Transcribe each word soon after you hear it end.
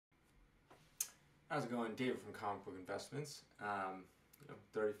How's it going? David from Comic Book Investments.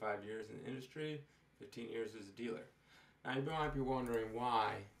 35 years in the industry, 15 years as a dealer. Now you might be wondering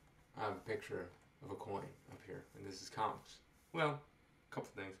why I have a picture of a coin up here, and this is comics. Well, a couple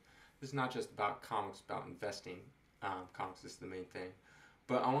things. This is not just about comics, about investing. Comics is the main thing.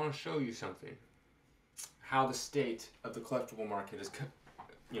 But I want to show you something. How the state of the collectible market is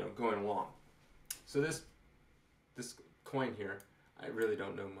going along. So this coin here, I really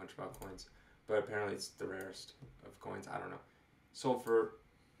don't know much about coins, but apparently it's the rarest of coins. I don't know. Sold for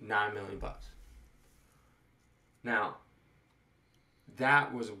 $9 million. Now,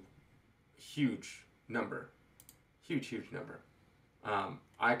 that was a huge number. Huge number.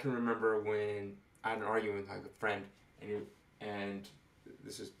 I can remember when I had an argument with like a friend, and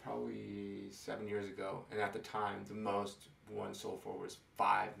this is probably 7 years ago, and at the time, the most one sold for was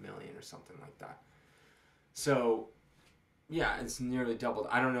 $5 million or something like that. So, yeah, it's nearly doubled.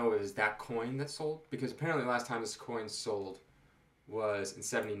 I don't know if it was that coin that sold, because apparently the last time this coin sold was in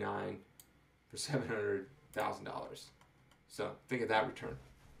 '79 for $700,000. So think of that return.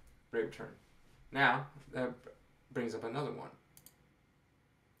 Great return. Now, that brings up another one.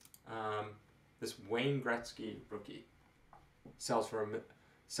 This Wayne Gretzky rookie sells for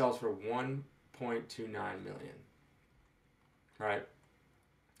 $1.29 million. Right?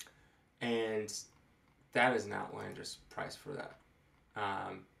 And that is an outlandish price for that.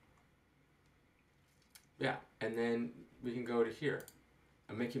 Yeah, and then we can go to here.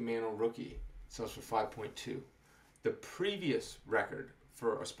 A Mickey Mantle rookie sells for 5.2. The previous record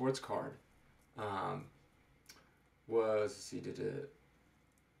for a sports card was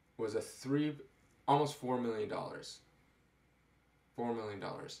almost $4 million. $4 million.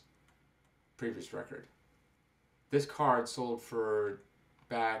 Previous record. This card sold for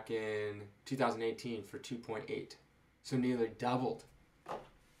back in 2018 for 2.8, so nearly doubled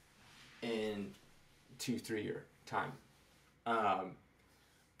in 2-3 year time.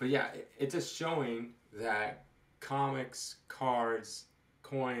 But yeah, it's just showing that comics, cards,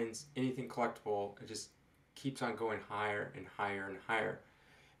 coins, anything collectible, it just keeps on going higher and higher and higher.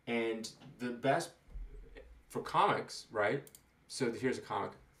 And the best for comics, right? So here's a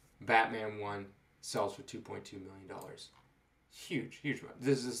comic, Batman 1 sells for $2.2 million. Huge amount.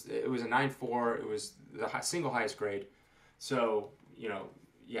 It was a 9.4. It was the single highest grade. So,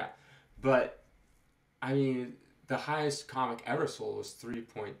 yeah. But, I mean, the highest comic ever sold was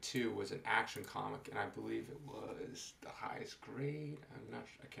 3.2, was an action comic, and I believe it was the highest grade. I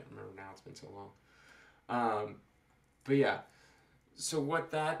can't remember now, it's been so long. But yeah, so what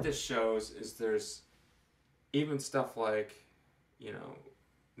that just shows is there's even stuff like,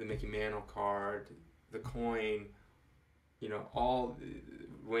 the Mickey Mantle card, the coin, all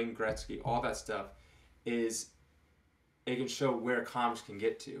Wayne Gretzky, all that stuff it can show where comics can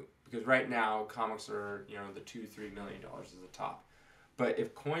get to. Because right now, comics are, the $2-3 million is the top. But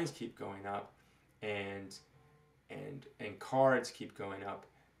if coins keep going up and cards keep going up,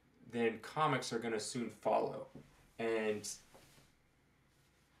 then comics are going to soon follow. And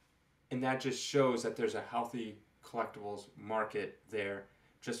that just shows that there's a healthy collectibles market there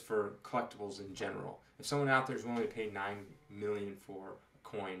just for collectibles in general. If someone out there is willing to pay $9 million for a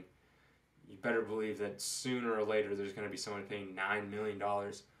coin, you better believe that sooner or later there's going to be someone paying $9 million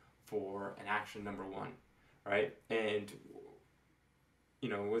for an action number 1, right? And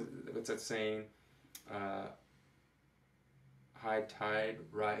what's that saying? High tide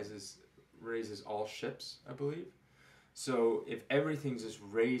raises all ships, I believe. So if everything's just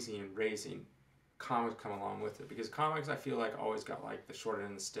raising, comics come along with it, because comics, I feel like, always got like the short end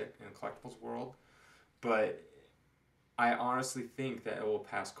of the stick in the collectibles world. But I honestly think that it will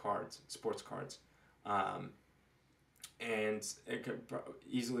pass cards, sports cards, and it could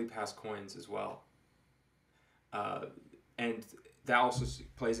easily pass coins as well. And that also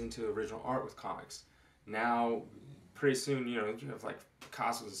plays into original art with comics. Now, pretty soon, you have like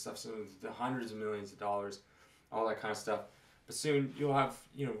Picasso's and stuff, so the hundreds of millions of dollars, all that kind of stuff. But soon you'll have,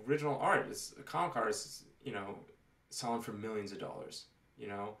 original art. A comic artist, selling for millions of dollars,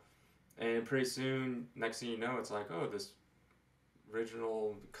 And pretty soon, next thing you know, it's like, oh, this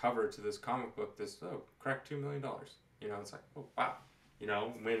original cover to this comic book, cracked $2 million. It's like, oh, wow.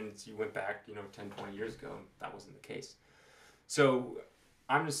 When you went back, 10, 20 years ago, that wasn't the case. So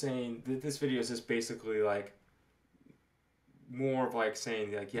I'm just saying that this video is just basically like more of like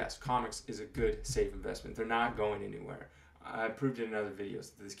saying like, yes, comics is a good, safe investment. They're not going anywhere. I proved it in other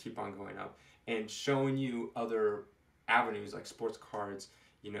videos that these keep on going up, and showing you other avenues like sports cards,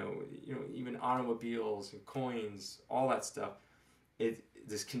 even automobiles and coins, all that stuff.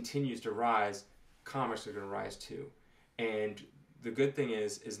 This continues to rise. Comics are going to rise too, and the good thing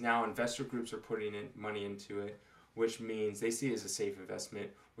is now investor groups are putting in money into it, which means they see it as a safe investment,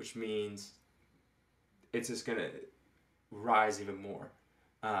 which means it's just gonna rise even more.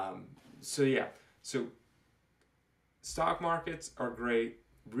 So yeah, so stock markets are great,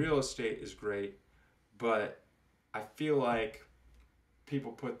 real estate is great, but I feel like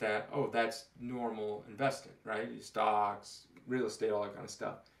people put that, oh, that's normal investing, right? Stocks, real estate, all that kind of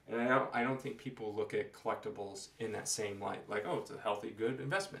stuff. And I don't think people look at collectibles in that same light, like, oh, it's a healthy, good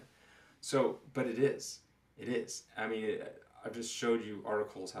investment. So, but it is. It is. I mean, I've just showed you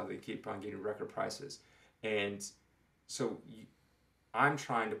articles how they keep on getting record prices. And so I'm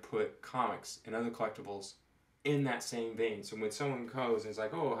trying to put comics and other collectibles in that same vein. So when someone goes and is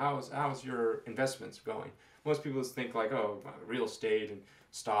like, oh, how's your investments going? Most people just think like, oh, real estate and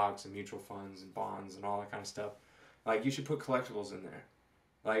stocks and mutual funds and bonds and all that kind of stuff. Like, you should put collectibles in there.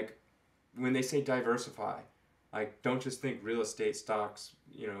 Like, when they say diversify, like, don't just think real estate, stocks,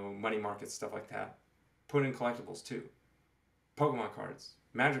 money markets, stuff like that. Put in collectibles too. Pokemon cards,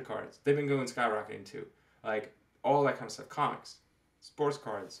 Magic cards, they've been going skyrocketing too. Like, all that kind of stuff. Comics, sports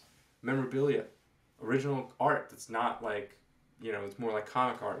cards, memorabilia, original art that's not like, it's more like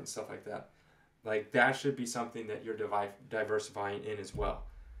comic art and stuff like that. Like, that should be something that you're diversifying in as well.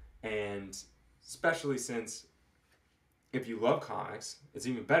 And especially since if you love comics, it's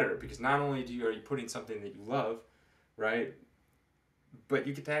even better, because not only are you putting something that you love, right, but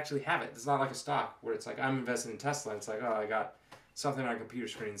you get to actually have it. It's not like a stock where it's like, I'm invested in Tesla, and it's like, oh, I got something on a computer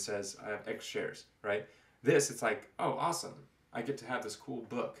screen that says I have X shares, right? This, it's like, oh, awesome. I get to have this cool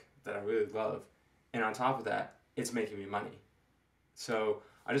book that I really love, and on top of that, it's making me money. So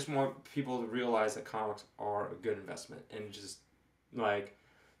I just want people to realize that comics are a good investment, and just like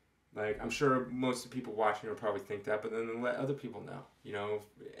I'm sure most of the people watching will probably think that, but then let other people know,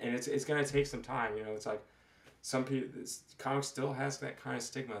 and it's gonna take some time, it's like some people, comics still has that kind of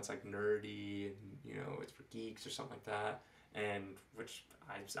stigma. It's like nerdy, and it's for geeks or something like that, and which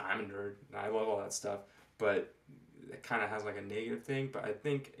I'm a nerd, and I love all that stuff, but it kind of has like a negative thing. But I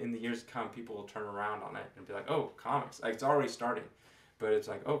think in the years to come, people will turn around on it and be like, oh, comics, like, it's already starting. But it's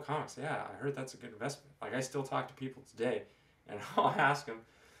like, oh, comics, yeah, I heard that's a good investment. Like, I still talk to people today, and I'll ask them,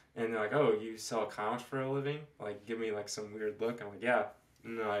 and they're like, oh, you sell comics for a living? Like, give me like some weird look. I'm like, yeah.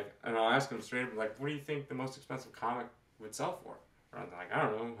 And they're like, and I'll ask them straight up, like, what do you think the most expensive comic would sell for? And I'm like, I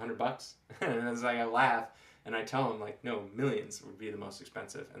don't know, $100. And it's like, I laugh, and I tell them, like, no, millions would be the most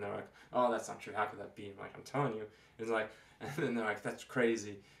expensive. And they're like, oh, that's not true. How could that be? I'm like, I'm telling you. It's like, and then they're like, that's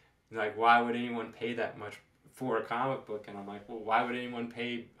crazy. And like, why would anyone pay that much for a comic book? And I'm like, well, why would anyone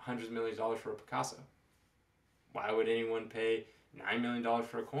pay hundreds of millions of dollars for a Picasso? Why would anyone pay $9 million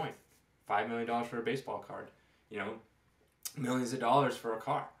for a coin, $5 million for a baseball card, millions of dollars for a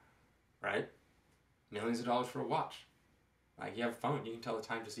car, right? Millions of dollars for a watch. Like, you have a phone, you can tell the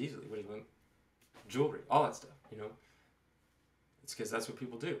time just easily. What do you want? Jewelry, all that stuff, It's because that's what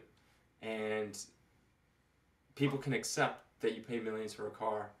people do. And people can accept that you pay millions for a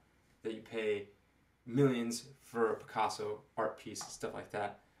car, that you pay millions for a Picasso art piece, stuff like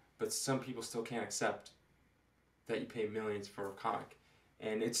that. But some people still can't accept that you pay millions for a comic.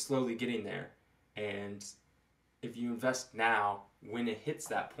 And it's slowly getting there. And if you invest now, when it hits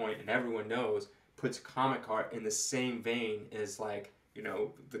that point and everyone knows, puts comic art in the same vein as, like,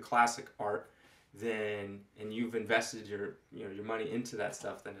 the classic art, then, and you've invested your money into that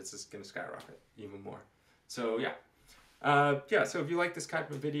stuff, then it's just going to skyrocket even more. So yeah, so if you like this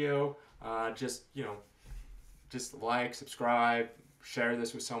type of video, just like, subscribe, share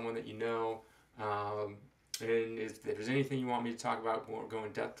this with someone that you know. And if there's anything you want me to talk about more, go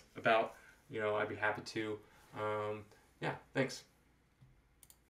in depth about, I'd be happy to. Yeah, thanks.